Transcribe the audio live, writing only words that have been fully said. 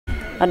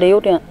điếu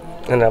đi ạ.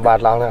 Nên là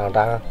bạt lòng này ở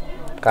trang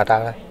cả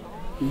trang đây.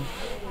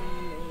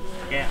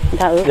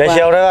 Giấy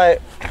siêu đấy.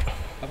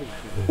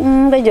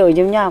 Bây giờ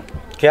giống nhau.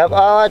 Kẹp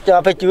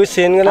cho phải chú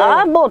xin cái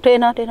đó. Bộ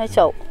trên nó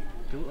sầu.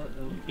 Chú ở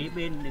phía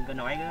bên đừng có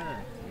nói nữa.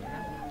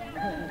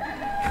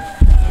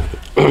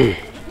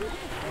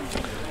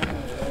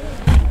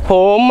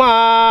 Hôm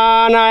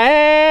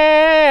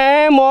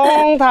nay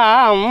mong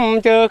thảm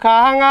chờ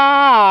kháng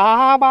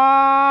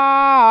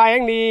ba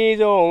anh đi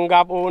dùng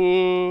gặp ôn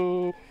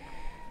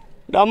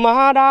đầm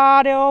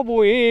đa đeo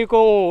bụi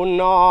cùng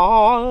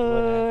nó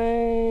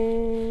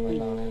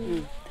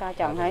tha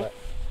chẳng hay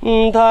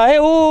thấy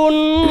un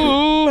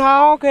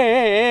háo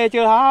kể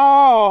chưa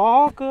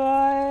háo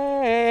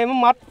cười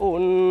mắt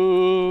ôn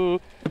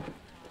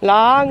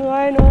lá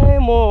người nơi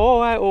mồ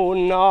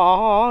ôn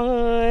nó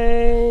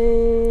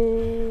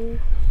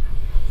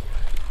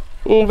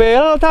về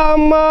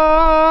thăm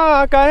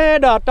cái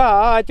đợt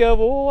chờ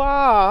vũ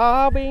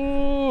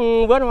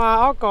binh vườn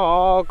hoa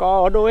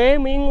có đôi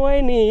mình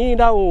quay ni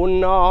đầu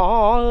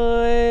nó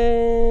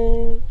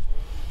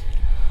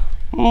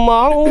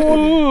mong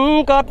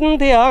un cất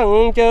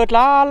tiếng chợt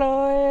lá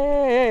lời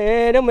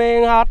để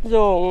mình hát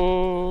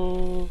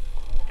dùng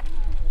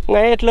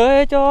ngày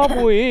lời cho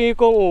bụi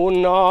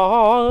cùng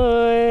nó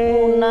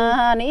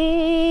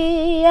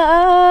ni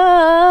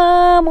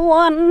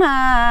muốn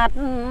hạt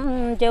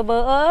chờ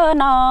bữa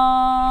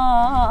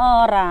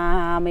nó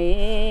ra mê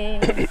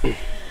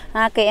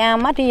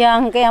kem mắt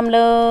yang kem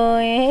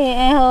lời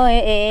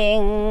hơi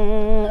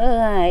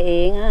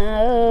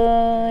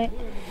ơi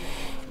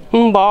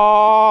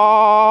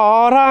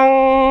bỏ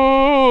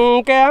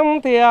răng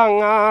kém tiếng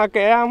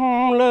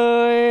kém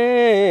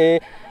lời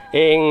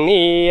anh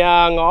ni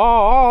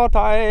ngó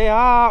thấy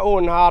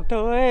ôn hạt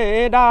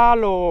hơi đa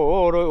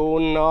lô rồi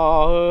ôn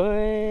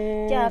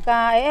ơi cha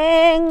cả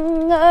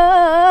anh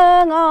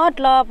ngót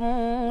lọc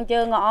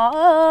chờ ngõ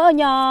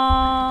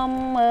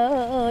nhom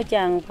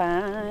chẳng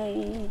phải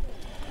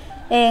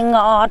anh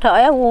ngõ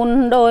thời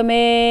ôn đôi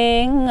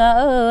mình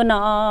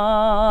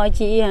nó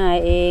chỉ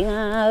hay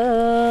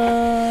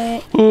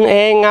ơi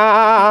anh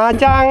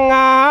chẳng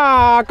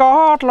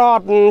có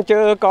lọt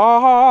chưa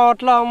có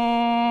lâm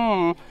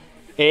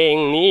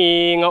anh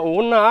ni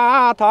ngôn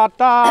thật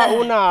ta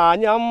un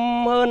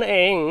nhầm hơn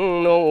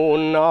anh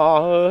nôn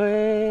ơi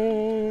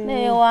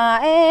nếu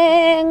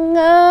anh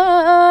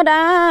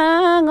đã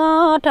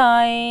ngó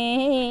trời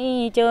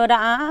chưa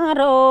đã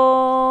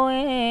rồi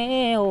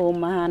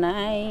mà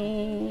này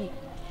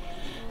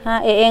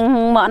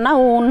anh bọn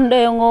un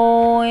đều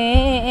ngồi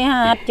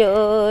hát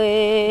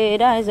chơi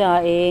đã giờ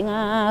anh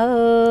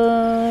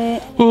ơi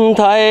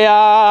thầy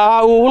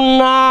un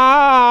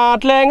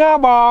lên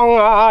bong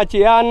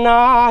chiến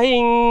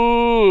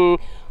hình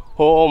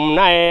hôm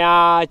nay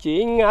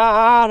chính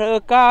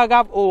được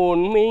gặp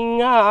un mình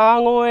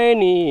ngồi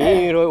nỉ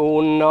rồi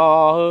un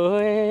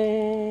ơi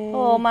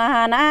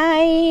mà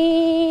nay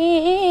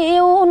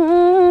un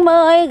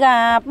mới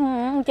gặp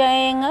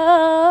chàng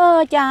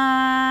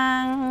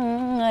chàng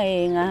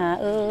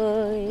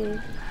ơi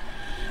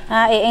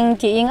anh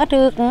chỉ ngất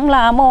trước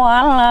là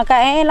món là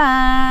cái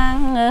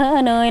làng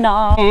ở nơi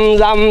nọ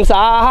dằm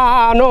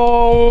xa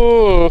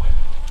nông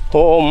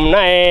hôm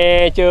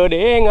nay chờ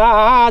đến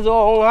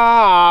dòng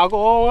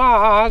con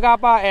gặp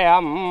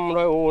em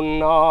rồi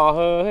un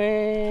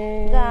ơi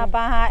gặp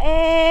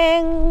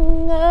em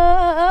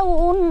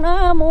un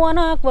mua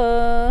nó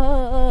vợ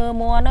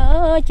mua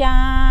nó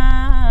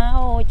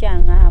chào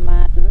chẳng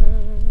mặt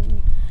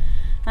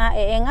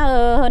anh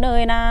ở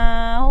nơi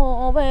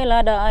nào về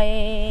là đợi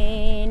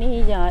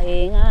đi giờ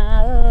anh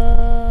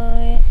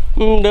ơi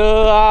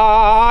đưa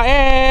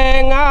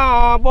anh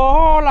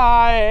bố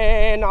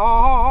lại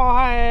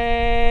nói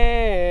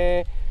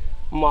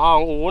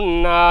mong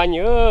un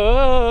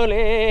nhớ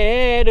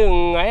lệ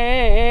đừng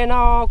ấy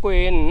nó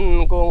quên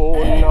cùng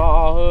un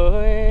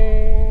ơi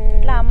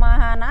làm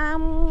mà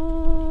năm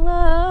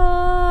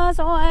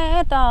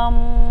soi tầm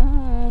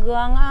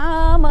gương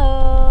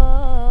mơ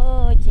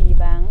chỉ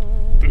bằng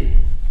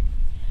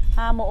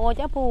mộ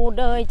cha phù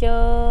đời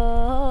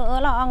chờ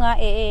lo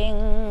ngại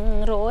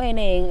rồi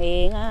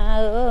nền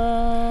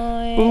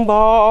ơi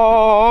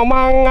bỏ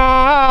mang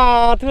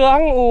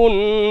thương un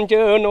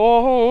chờ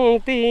nông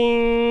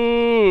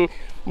tình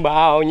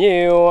bao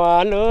nhiêu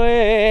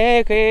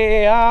lời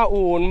khi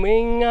un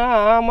mình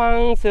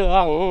mang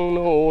sương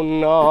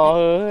nôn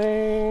ơi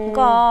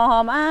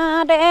có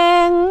mà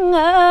đen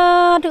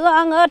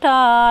thương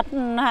thật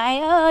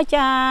hay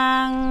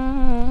chàng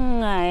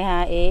ngày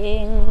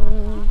hại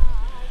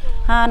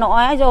Hà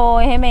Nội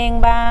rồi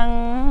mình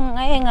bằng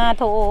anh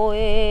thôi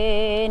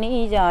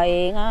ní giờ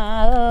anh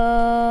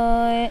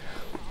ơi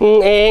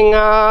anh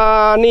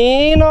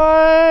ní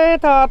nói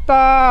thật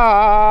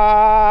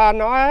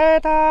nói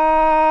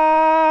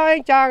thay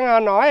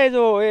chẳng nói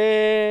rồi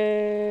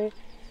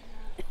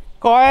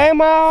coi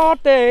mau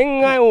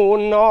tình ai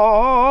ủn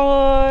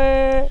nói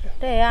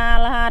để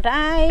là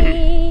trái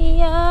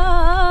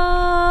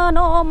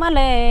nó mà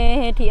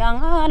lệ tiếng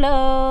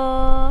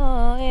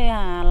lời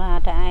là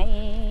trái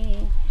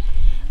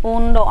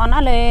un đó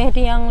nó lệ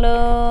tiếng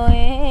lời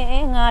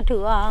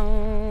thường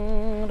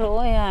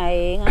rồi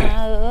hãy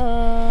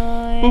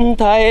ơi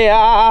thầy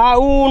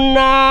un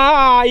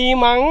ai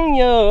mắng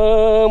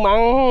nhớ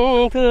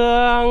mắng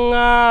thương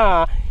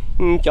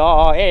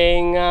cho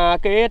anh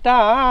kết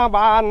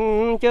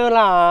ban chớ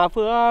là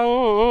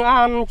phương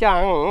an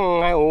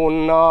chẳng hay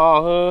un nó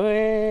hơi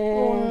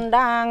un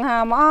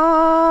đang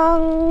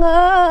mong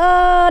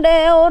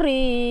đều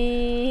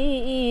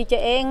rì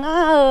chén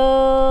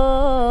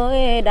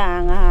ơi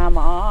đang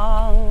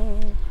mong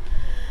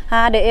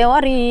đều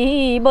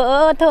rì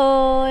bữa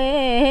thôi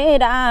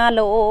đã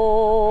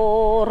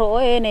lộ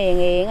rồi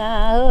nè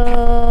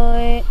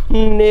ơi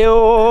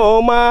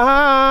nếu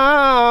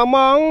mà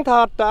mong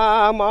thật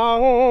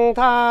mong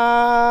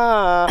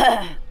tha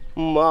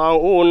mong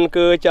un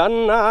cứ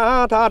chân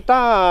thật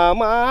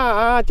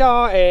mà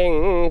cho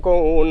anh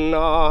cũng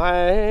nói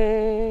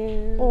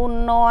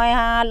un nói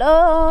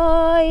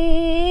lời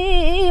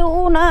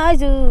un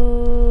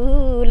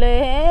dư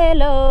lễ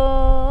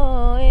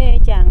lời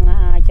chẳng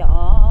cho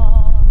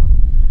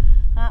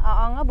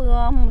ông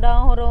bướm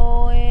đâu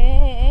rồi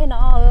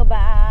nó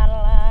bà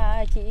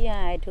là chị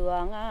hài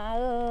thường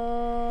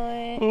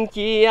ơi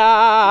chị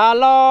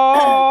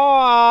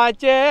lo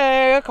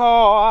chế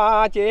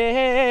khó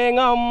chế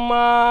ngâm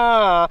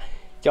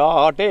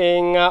cho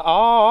tình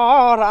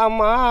ó ram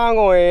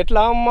ngồi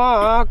lắm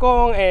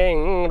con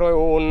anh rồi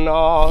un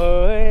nó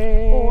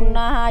ơi un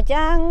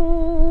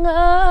chẳng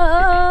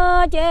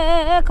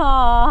chế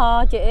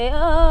khó chế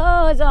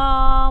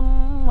dòm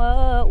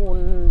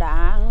un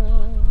đang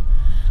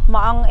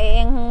mong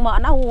em mà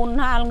nó un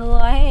hai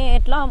người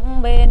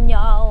lắm bên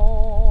nhau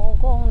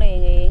con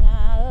này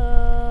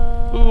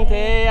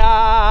thế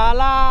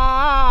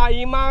là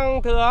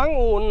mang thương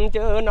un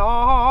chớ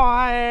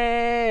nói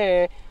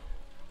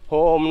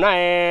hôm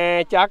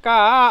nay chắc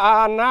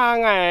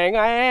ngày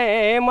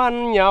ngày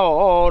mân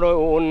nhau rồi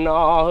un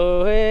nó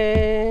ơi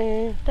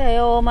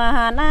theo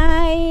mà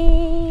nay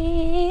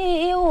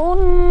un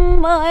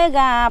mới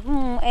gặp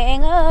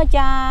em ở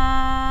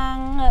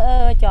chàng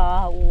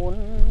cho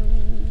un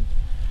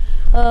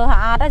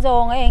hạ đã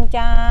dồn em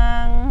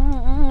chàng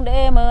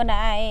để mơ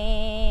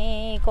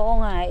này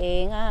con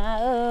hãy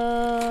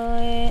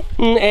ơi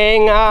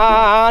em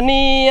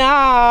ni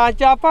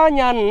chấp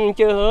nhận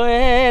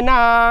chơi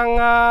nàng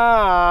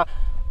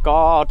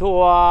có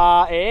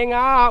thua em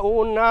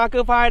un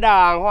cứ phải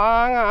đàng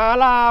hoàng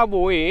là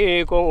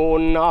bụi của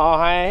un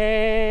nói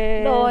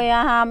đôi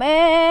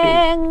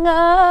em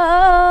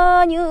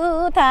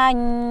như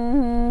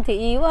thành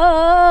thì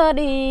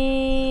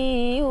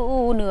đi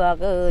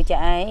nước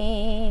chảy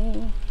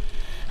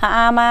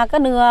hạ mà cái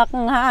nước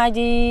hạ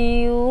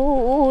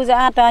diu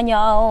ra ta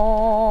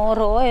nhau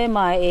rồi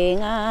mày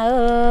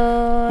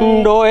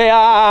ơi đôi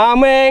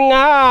mình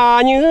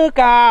như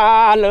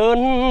cá lớn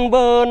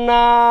bơn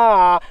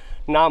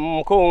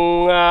nằm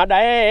khung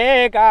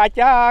đây cả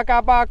cha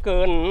cả ba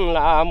cơn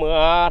là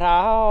mưa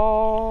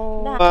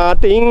tháo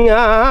tính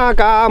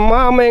cả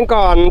mà mình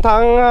còn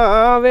thăng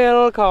về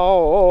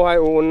khẩu hay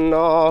un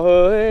nó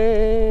hơi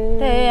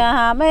thế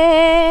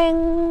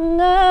mình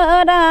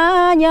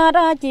đã nhớ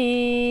đã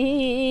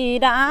chỉ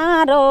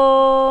đã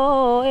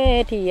rồi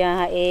thì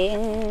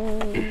em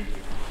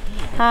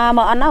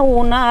mà nó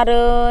un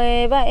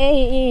rồi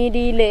vậy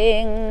đi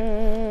lên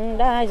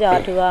đã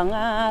giờ thường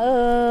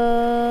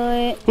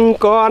ơi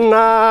còn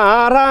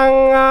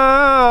răng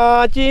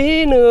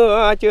chỉ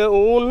nửa chưa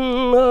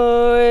un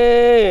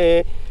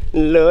ơi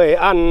lời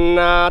ăn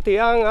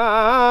tiếng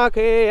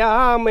khi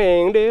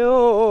mình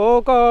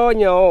đều có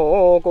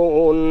nhau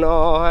cũng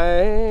nói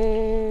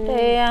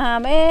thế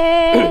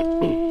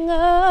mình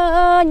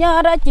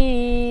nhớ đã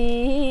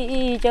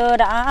chỉ chờ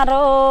đã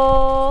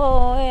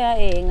rồi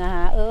anh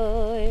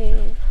ơi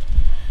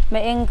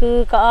mình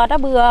cứ có đã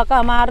bừa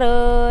cả mà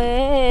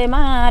rơi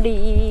mà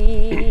đi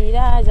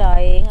ra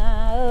rồi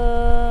ơi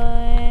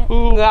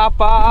gặp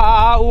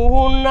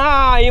un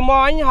ai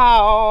món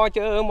hào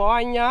chờ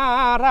món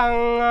nhà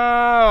răng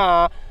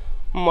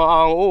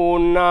mong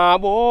un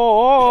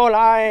bố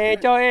lại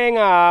cho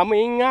anh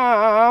mình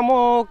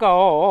mô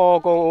cầu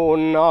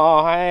cùng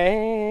nói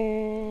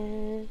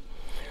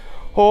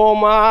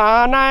hôm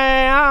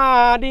nay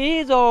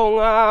đi dùng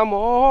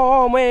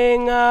mô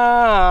mình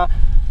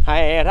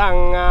hay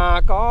rằng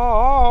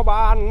có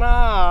bạn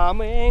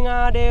mình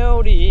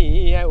đều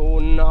đi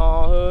un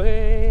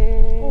ơi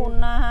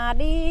un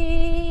đi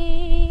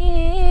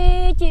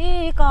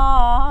chỉ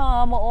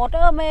có một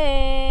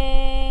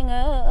mình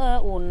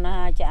un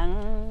chẳng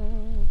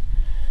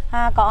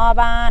có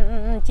bạn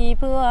chỉ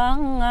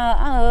phương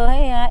ơi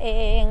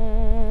em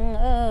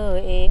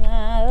ơi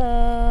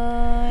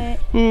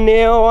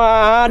nếu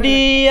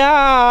đi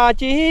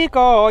chỉ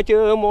có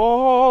chữ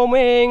mô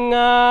mình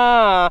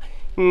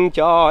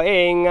cho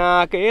anh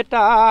kết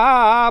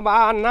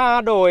bạn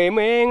đổi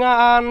mình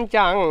ăn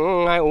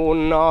chẳng hay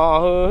un nó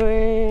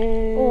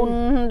ơi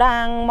un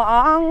đang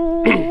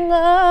mong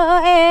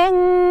em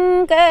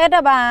kết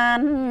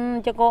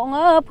bạn cho con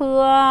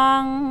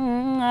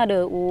phương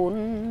được un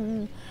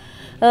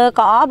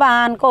có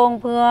bàn cùng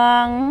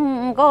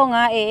phương cô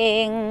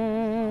ngài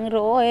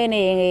rồi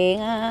nè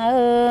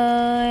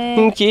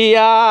ơi chỉ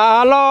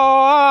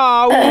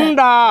lo uống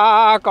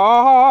đã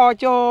có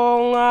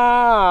chông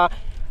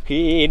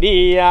khi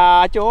đi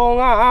chông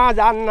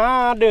dặn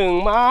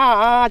đừng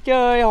mà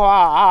chơi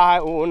hoài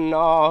ùn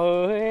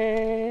ơi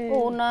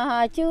ùn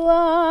chưa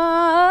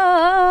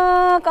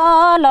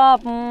có lập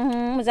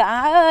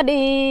gia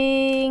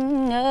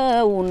đình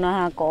ùn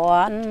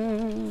còn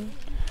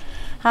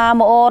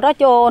một đã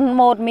chôn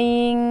một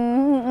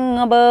mình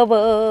bơ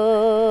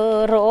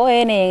vơ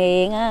rồi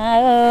nè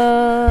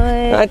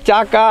ơi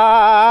chắc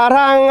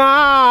răng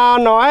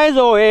nói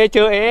rồi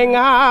chơi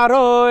ngã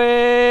rồi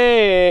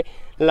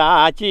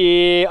là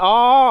chỉ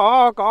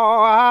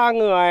có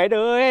người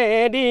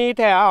đời đi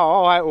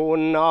theo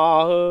ùn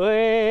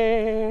ơi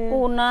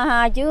ùn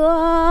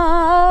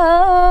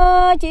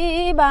chưa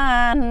chỉ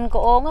bàn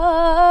cũng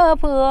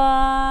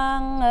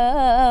phương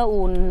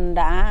ùn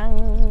đang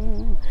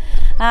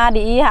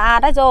đi hạ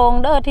đã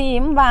dồn đỡ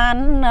thím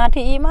bàn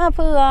thím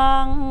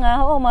phương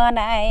hôm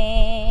nay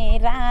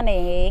ra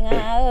nè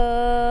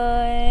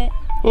ơi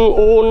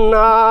ùn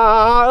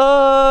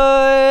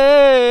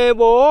ơi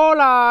bố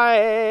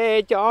lại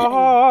cho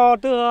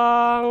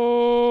thương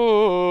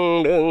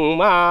đừng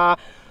mà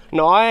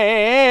nói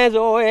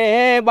rồi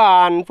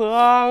bàn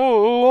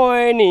phương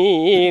ngôi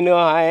nỉ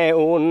nữa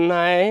ùn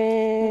này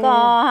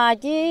có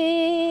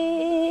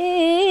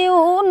chi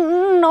ùn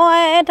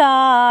nói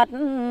thật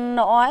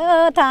nói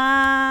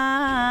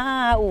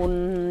tha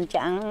ùn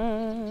chẳng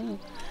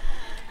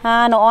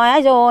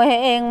nói rồi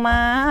hẹn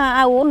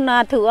mà ùn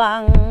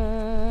thường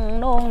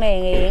nông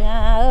này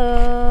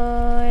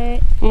ơi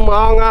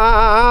mong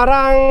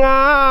răng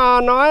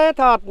nói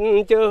thật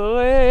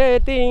chơi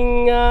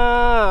tình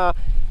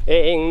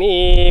em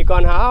ni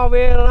còn hao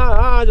về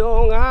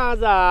dùng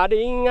gia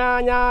đình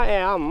nhà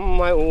em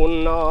mai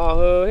ùn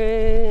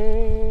ơi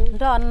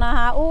tròn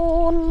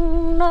ùn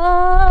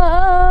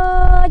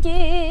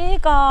chỉ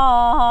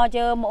có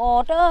chờ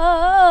một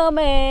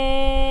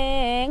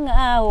mình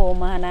hôm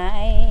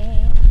nay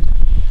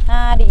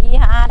đi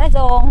hạ đã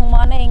dùng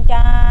món anh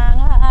chàng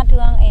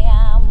thương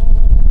em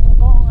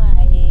cô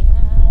ngày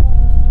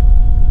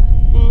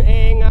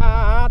em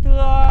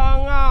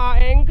thương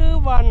em cứ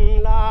vẫn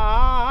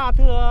là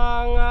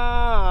thương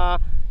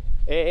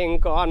em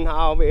còn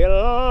hào biết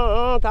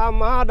thăm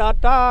đất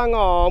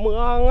ngõ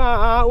mương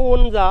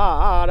un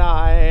giả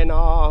đài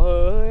nọ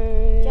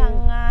ơi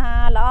chẳng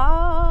lo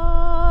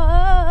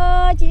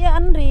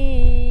chiến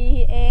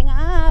gì em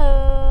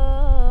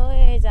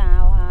ơi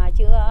giàu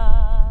chưa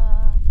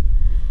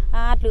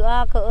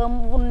lửa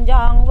cơm un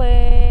giòn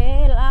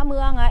về lá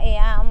mương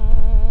em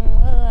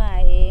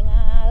ơi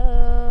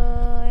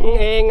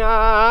em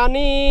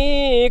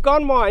ni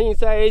con mỏi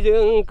xây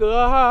dựng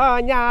cửa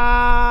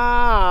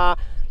nhà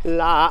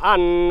là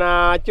ăn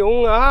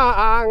chúng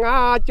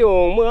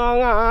chuồng mương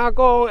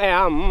cô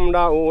em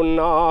đậu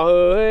nọ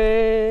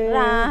ơi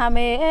ra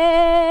mê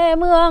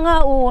mương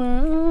ùn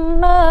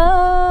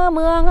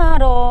mương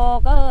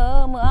đồ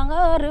cơ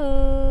mương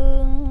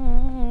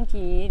rừng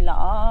chỉ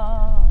lo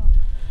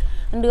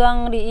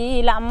đường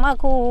đi làm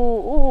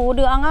khu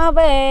đường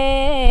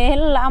về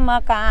làm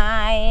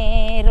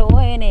cài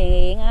rồi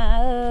nè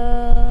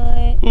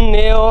ơi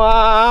nếu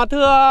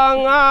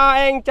thương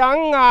anh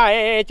chẳng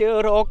ngại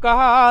chữ rô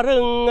cá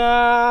rừng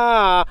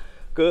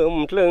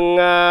cơm lưng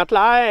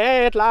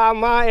lại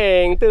làm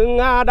anh từng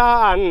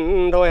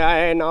đàn rồi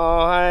hay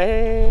nói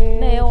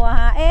nếu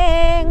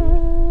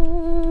anh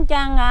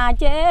chẳng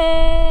chế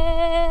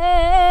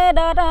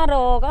đất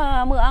rô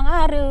cá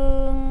mương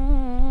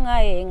rừng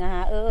ngày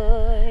ơi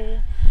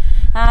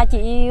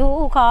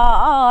chịu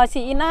khó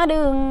xin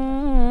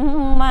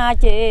đừng mà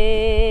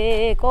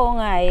chê cô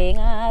ngày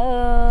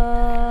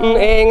ơi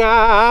em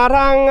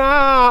răng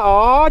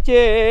ó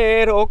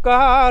chê rô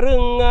cá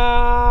rừng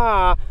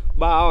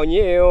bao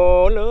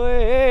nhiêu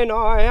lời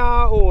nói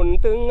ùn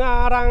từng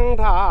răng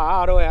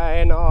thả rồi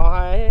ai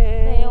nói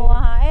nếu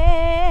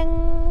em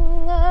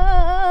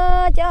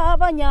cho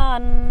bao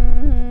nhận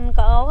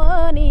cậu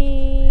đi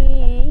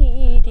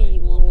thì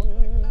ùn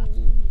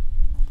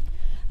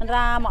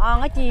ra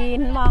mong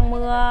chín mong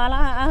mưa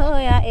lá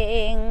hơi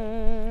em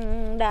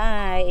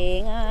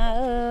đại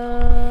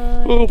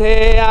ơi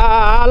thế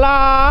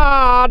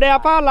là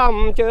đẹp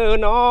lắm chứ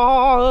nó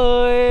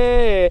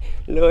ơi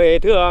lời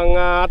thương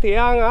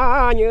tiếng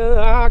như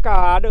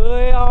cả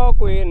đời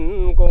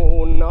quyền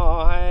cùng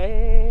nói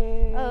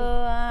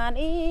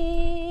đi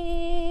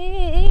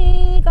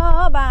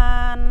có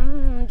bàn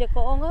cho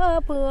con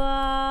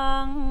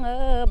phương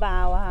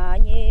bảo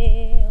nhiều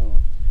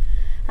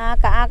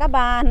cả các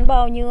bạn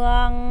bao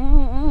nhường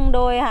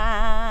đôi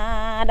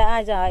hà đã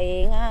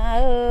dậy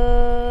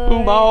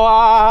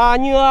bao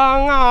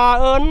nhường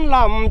ơn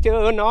lắm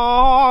chứ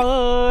nó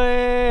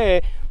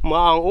ơi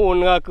mong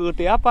ùn cứ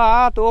tiếp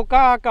tu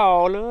cá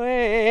cầu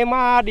lưới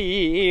mà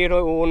đi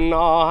rồi ùn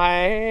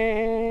nói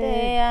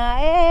thế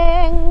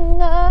em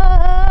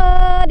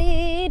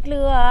đi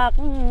lược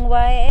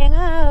vậy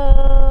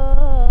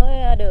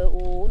ơi được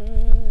ùn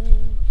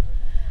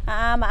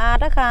mà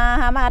ta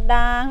khá mà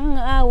đang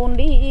un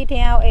đi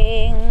theo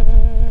em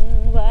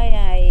với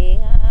anh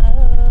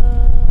ơi.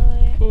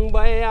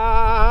 Bây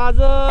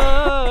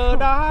giờ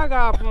đã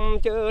gặp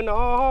chữ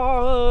nó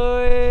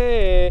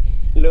ơi,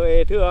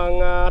 lời thường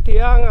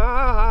tiếng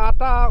hát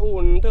ta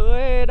ủn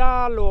tới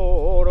đã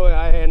lộ rồi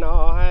ai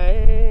nó hay.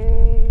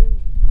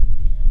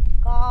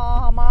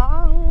 Có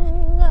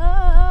mong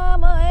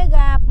mới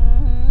gặp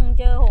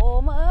chờ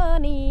hôm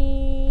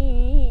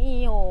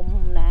ni hôm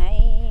nay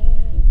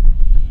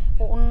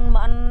ủn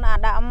mặn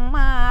đậm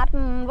mát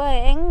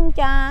với anh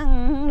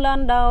chàng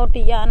lần đầu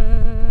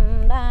tiên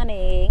đã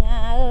nề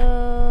ơi.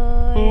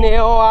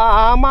 Nếu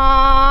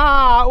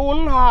mà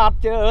ủn hát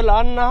chờ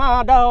lần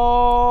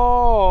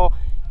đầu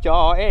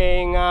cho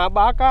anh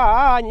bác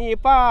nhị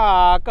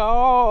ba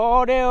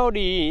câu đều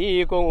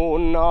đi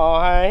cùng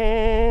nói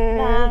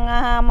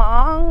đang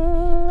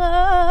mong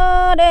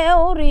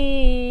đều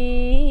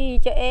đi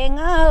cho anh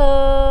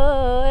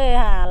ơi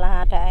hà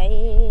là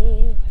trái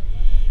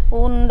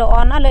un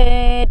đón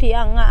lệ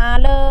thiêng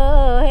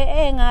lơ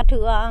hệ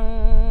thường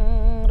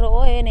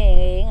rồi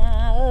nè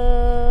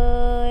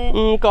ơi.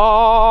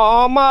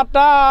 có mặt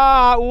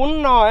ta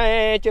ún nói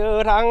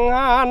chờ thằng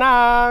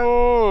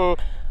nàng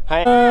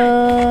hay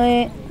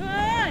ơi.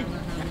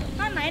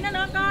 Con này nó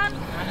nữa con.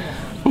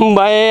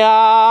 bây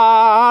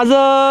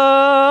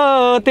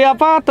giờ tiếp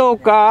tục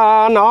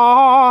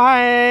nó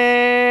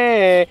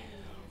hay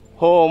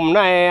hôm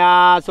nay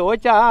số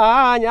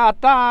cha nhà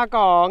ta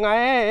có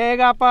ngày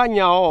gặp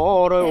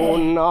nhau rồi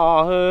ún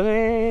nó hơi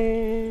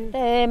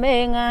Để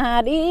mình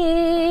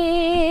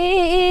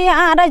đi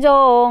đã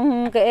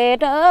dùng kể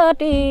trở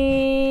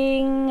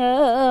tình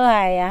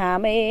hay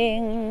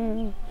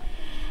mình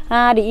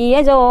đi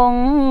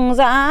dùng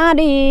gia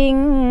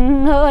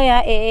đình hơi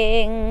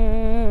em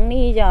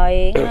đi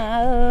rồi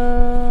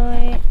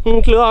ơi.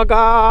 lừa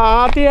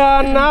cả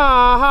tiền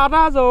hát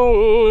dùng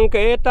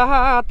kể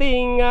ta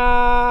tình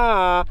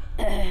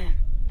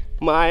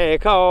mày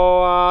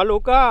khâu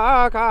lúc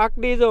khác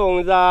đi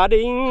dùng gia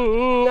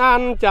đình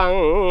ăn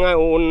chẳng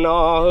ùn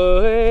nó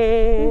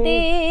hơi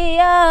Đi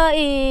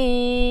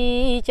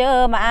ơi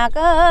chờ mà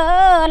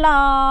cơ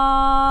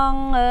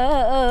lòng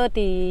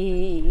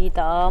tì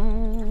tầm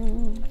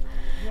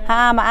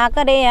hà mà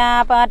cái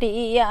đẹp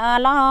đi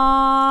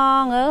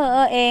long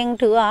em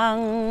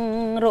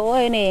thương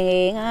rồi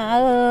nè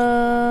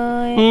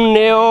ơi.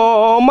 nếu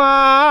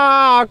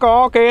mà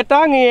có cái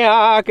ta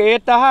nghĩa cái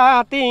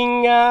ta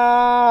tình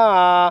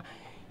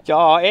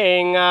cho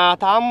anh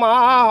thăm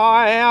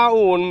hỏi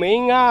ùn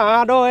mình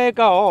đôi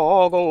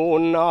câu cũng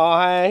ùn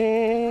nói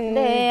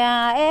để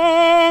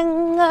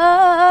em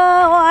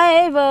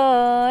hỏi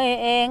với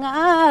em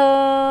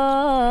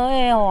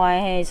ơi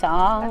hỏi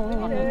xong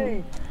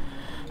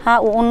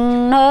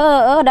ùn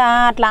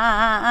đạt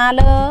là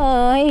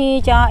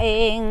lời cho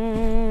em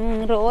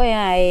rồi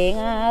anh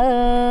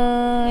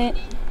ơi.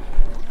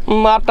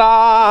 mà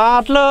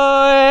tạt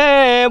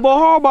lời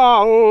bố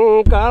bỏng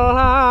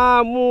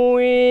cả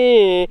mùi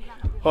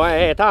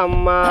hỏi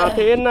thăm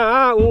thiên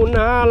un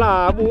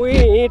là bụi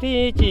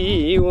thì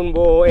chỉ un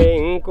bố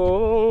anh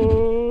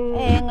cũng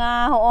em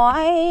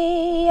hỏi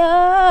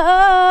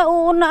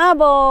un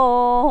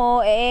bố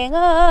em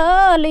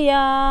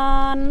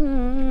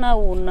liền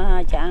un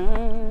chẳng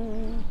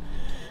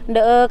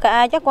đỡ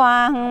cả chắc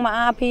quang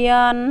mà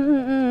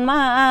phiền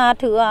mà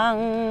thương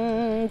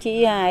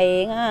chị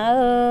hãy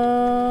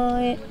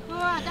ơi.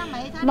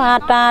 Mà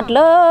trạt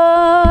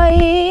lời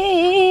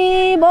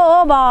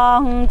bố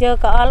bỏng chờ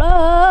cả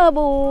lỡ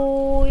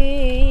bùi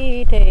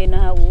thế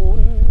nào un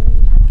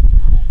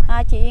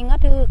chỉ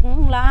ngất thức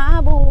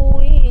lá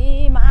bùi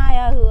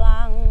mai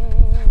hương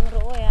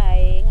rồi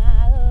hãy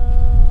ơi.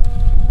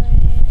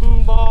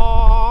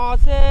 bỏ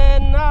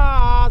sen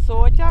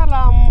số cha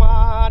làm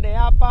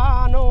đẹp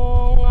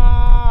nông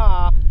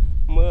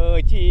mơ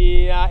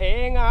chi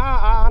em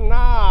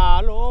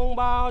luôn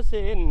bao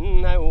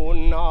xin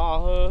ùn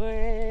nó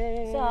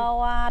hơi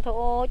sao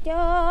thổ chớ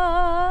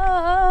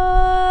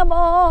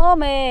bố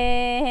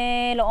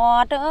mẹ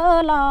lo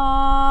trở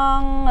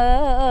lòng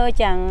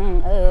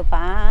chẳng ở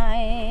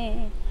phải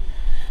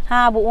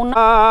bụng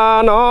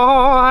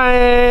nó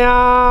hay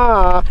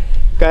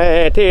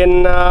cái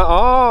thiên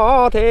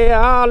ó thế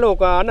lúc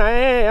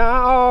này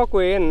ó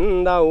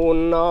quyền đầu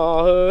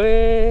nó hơi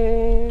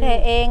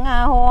thế em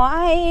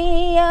hỏi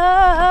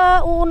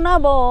un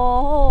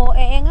bố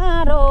em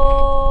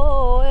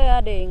rồi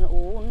đình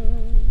un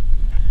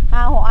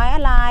hỏi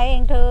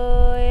lại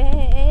thời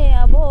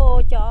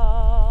bố cho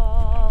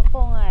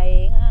con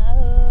ngày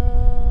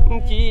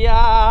chỉ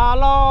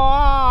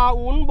lo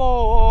un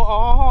bố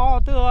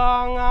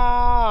tương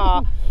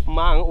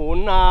mang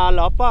un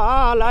lấp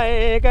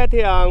lại cái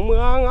thiàng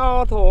mương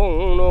ao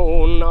thùng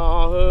nôn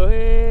nó hơi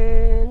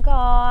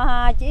có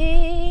chỉ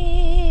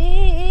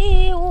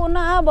un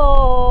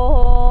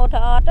bố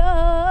thọ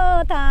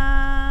tơ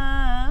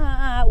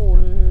tha un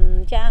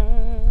chẳng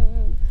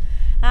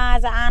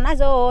dạ nó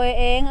rồi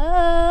em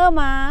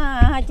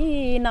mà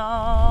chi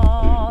nó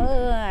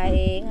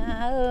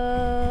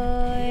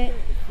ơi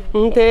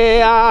thế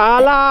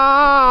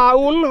là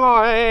un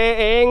hỏi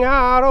anh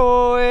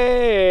rồi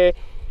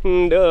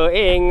đợi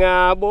anh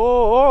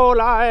bố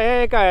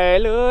lại cái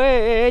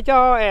lưới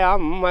cho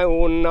em mày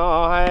un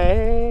nói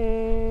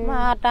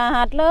mà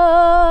trả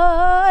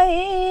lời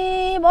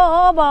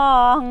bố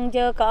bòn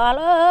chờ cả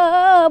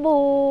lỡ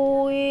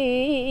bùi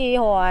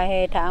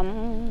hoài thắm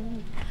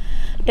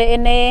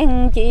trên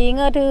nên chỉ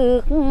ngờ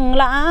thức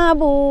lá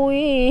bùi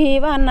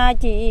văn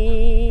chị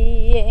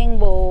anh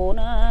bố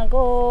na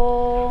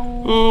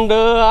con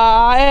đưa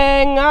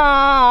anh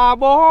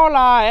bố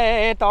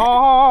lại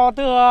to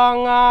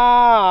tương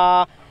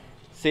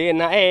xin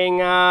anh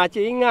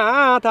chính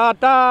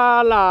thật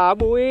là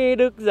bùi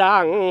đức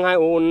giang hay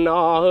ùn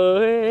nó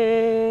ơi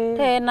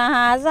thế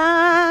là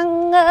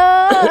giang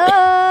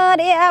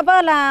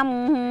đẹp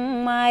làm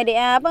mai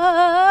đẹp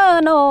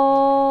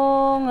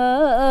nông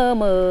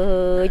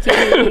mờ chi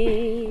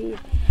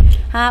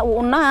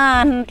ùn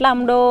ăn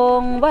làm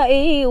đồng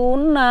vậy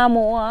ùn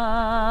mùa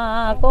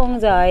con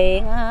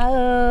dậy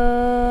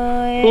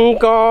ơi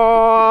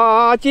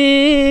có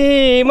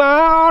chi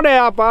máu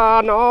đẹp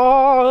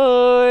nó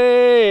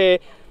ơi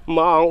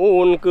mong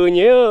ùn cứ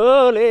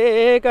nhớ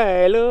lấy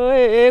cái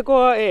lưới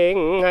của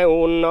anh hay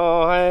ùn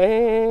nói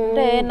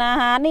để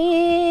na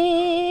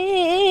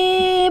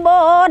ni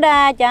bố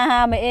đã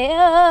cha mẹ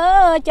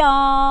cho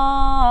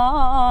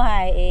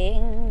hai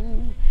em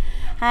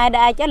hai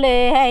đã cha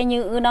lê hay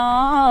như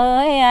nó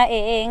ơi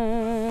em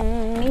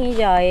đi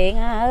rồi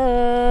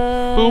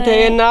ơi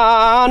thế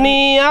na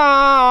ni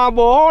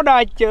bố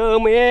đã chờ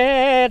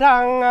mẹ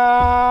thằng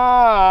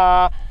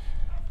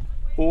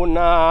ùn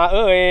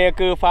ơi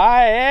cứ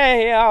phải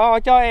hiểu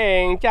cho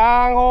anh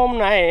chàng hôm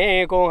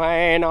nay cũng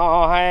hay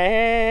nó hay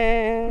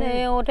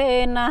nếu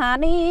thế na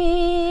ni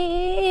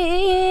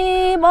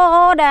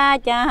bố đã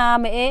cha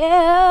mẹ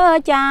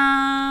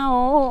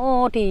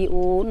chào thì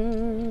ùn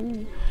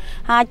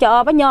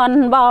cho bác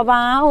nhon bò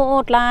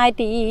vào lại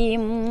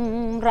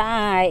tìm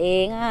ra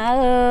anh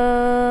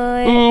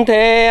ơi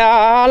thế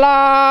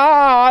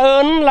là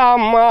ơn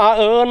làm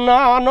ơn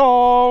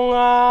nông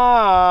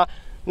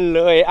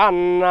lời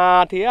ăn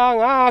thiêng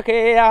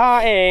khi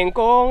anh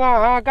cũng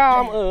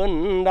cảm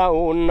ơn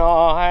đầu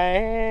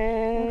nói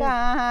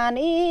cả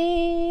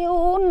ni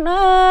un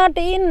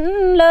tin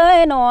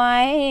lời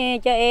nói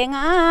cho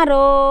anh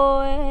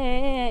rồi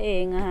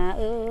anh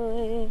ơi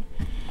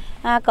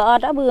có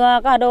đã bừa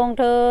cả đồng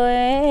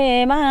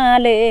thời mà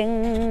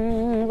lên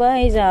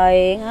với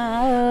giời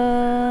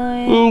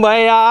ơi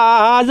bây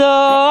giờ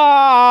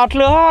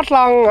lướt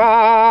lăng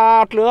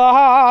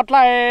lướt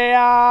lại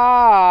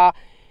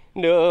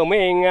đưa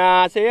mình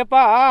xếp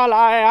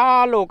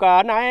lại lúc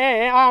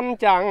này ăn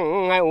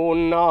chẳng ngày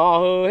ùn nó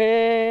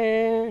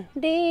ơi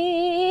đi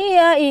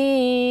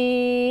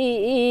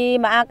ý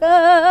mà cứ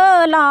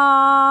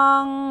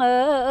lòng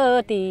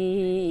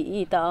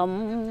tì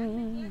tâm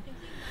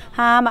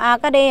mà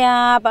cái đây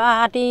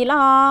bà thì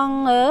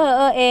long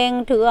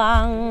em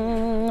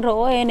thương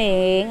rồi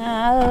nè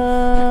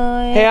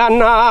ơi hẹn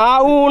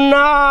un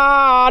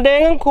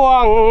đến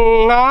khoảng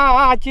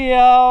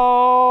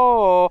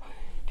chiều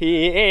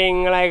thì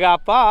anh lại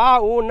gặp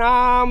un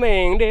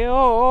mình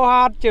đều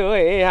hát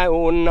chơi hay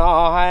un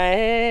nói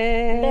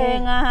để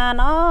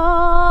nó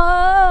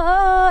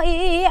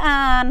ý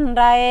an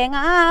đây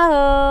ngã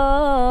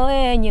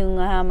ơi nhưng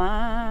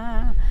mà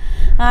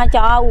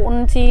cho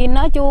ùn xin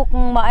nó chúc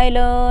mọi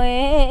lời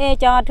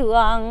cho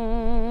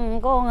thương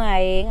cô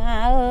ngày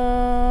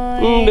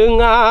ơi đừng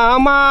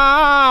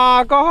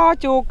mà có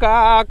chúc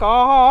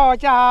có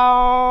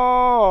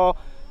chào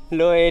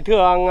lời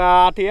thương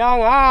tiếng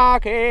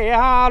khi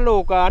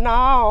lúc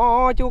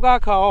nào chúc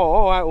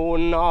khẩu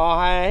ùn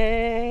nói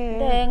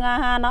để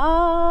nó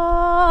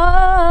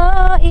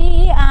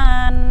ý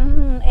an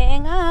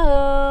em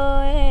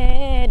ơi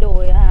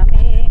đổi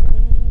mình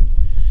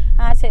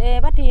sẽ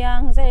bắt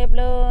thiêng dẹp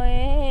lời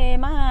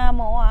mà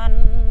mòn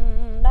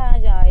đã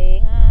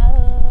dậy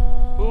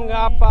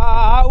gặp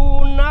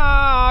un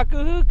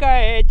cứ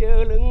cây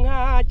chờ lưng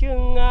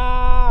chừng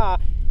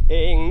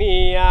hình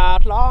ni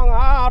long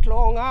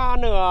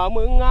nửa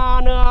mừng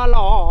nửa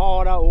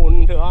lò đầu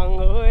thường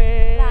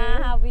ơi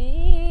là vì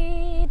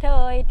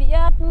thời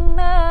tiết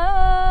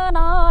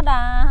nó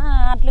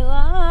đạt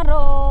lửa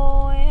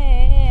rồi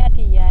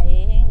thì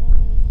vậy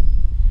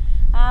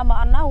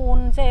bọn nó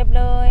un dẹp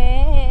lời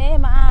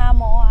mà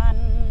mòn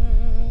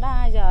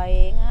đã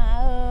dậy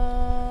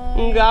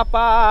gặp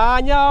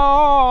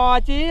nhau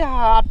chỉ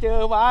hạt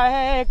chờ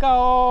vài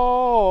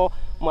câu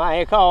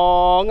mày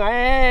khẩu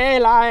ngay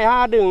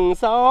lại đừng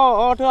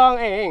xấu thương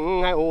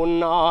anh hay ùn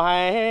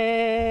nói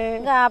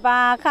gặp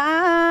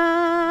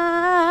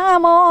khá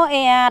mô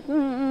ẹt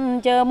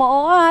chờ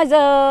mỗi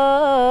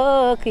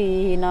giờ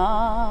khi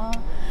nó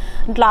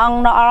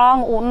lòng nó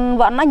un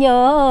vẫn nó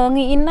nhớ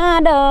nghĩ na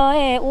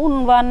đời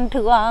un vẫn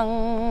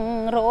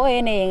thương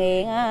rồi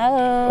nè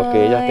ok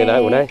giờ thế này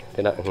ùn đây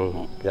thế này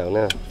giờ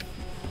nè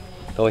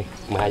thôi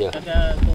 12 giờ